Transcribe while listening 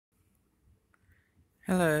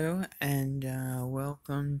Hello and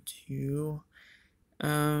welcome to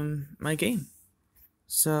my game.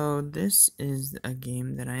 So this is a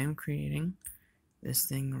game that I am creating, this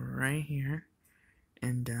thing right here,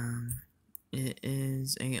 and it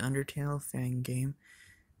is a Undertale fan game.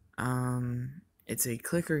 It's a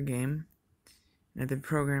clicker game, and I've been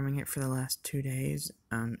programming it for the last 2 days.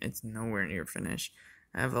 It's nowhere near finished.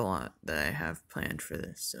 I have a lot that I have planned for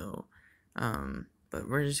this, so but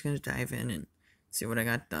we're just gonna dive in and see what I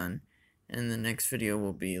got done. And the next video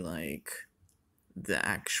will be like the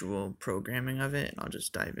actual programming of it. I'll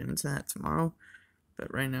just dive into that tomorrow.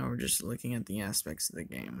 But right now we're just looking at the aspects of the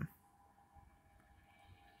game.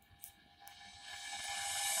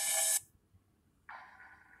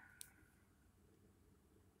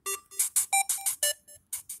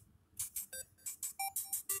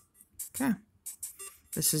 Okay.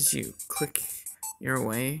 This is you. Click your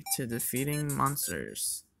way to defeating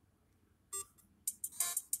monsters.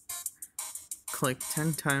 Click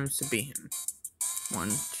 10 times to beat him. 1,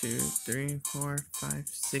 2, 3, 4, 5,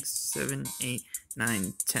 6, 7, 8,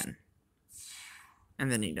 9, 10.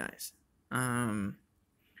 And then he dies.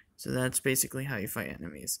 So that's basically how you fight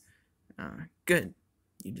enemies. Good.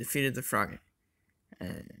 You defeated the frog.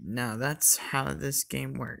 Now that's how this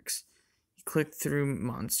game works. You click through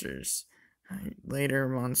monsters. Later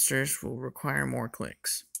monsters will require more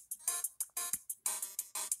clicks.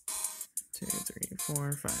 2, 3,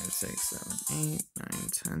 4, 5, 6, 7, 8, 9,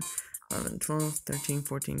 10, 11, 12, 13,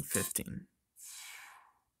 14, 15.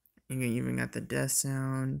 You even got the death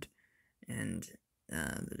sound and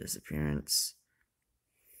the disappearance.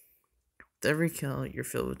 With every kill, you're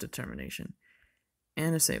filled with determination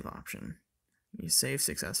and a save option. You save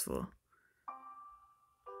successful.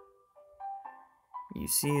 You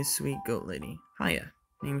see a sweet goat lady. Hiya,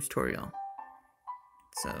 name's Toriel.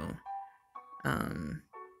 So,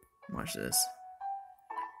 watch this.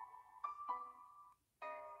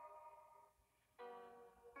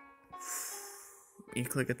 You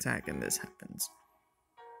click attack and this happens.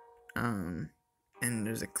 And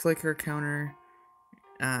there's a clicker counter,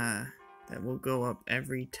 that will go up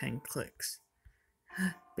every 10 clicks.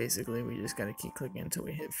 Basically, we just gotta keep clicking until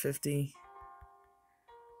we hit 50.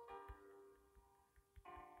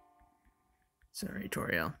 Sorry,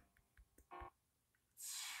 Toriel.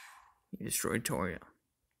 You destroyed Toriel.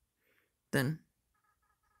 Then,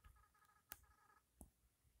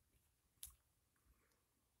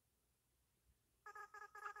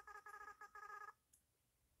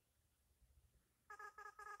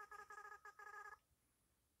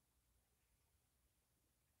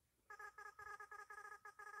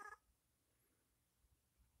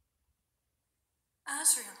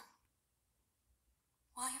 Asriel,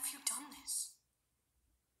 why have you done this?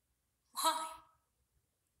 Why?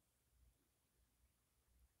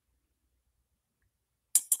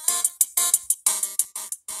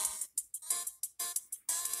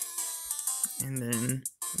 and then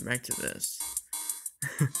back to this.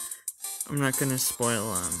 I'm not gonna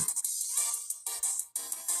spoil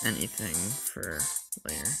anything for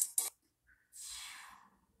later.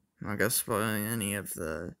 I'm not gonna spoil any of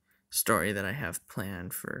the story that I have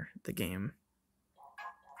planned for the game.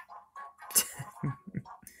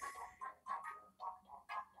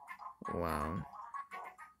 Wow.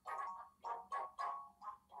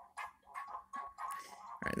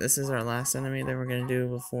 Alright, this is our last enemy that we're gonna do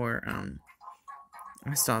before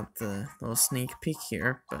I stop the little sneak peek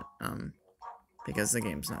here, but because the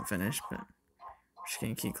game's not finished, but we're just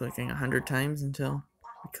gonna keep clicking 100 times until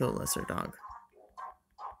we kill Lesser Dog.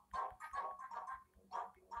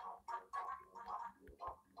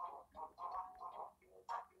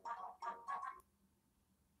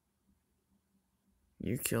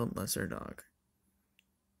 You killed Lesser Dog.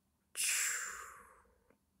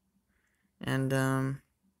 And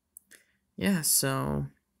yeah, so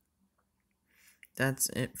that's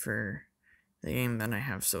it for the game that I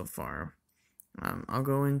have so far. I'll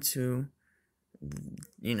go into,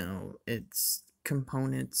 its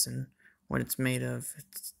components and what it's made of.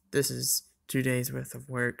 This is 2 days worth of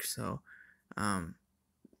work, so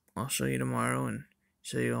I'll show you tomorrow and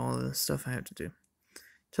show you all the stuff I have to do.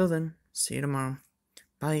 Till then, see you tomorrow.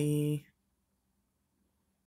 Bye.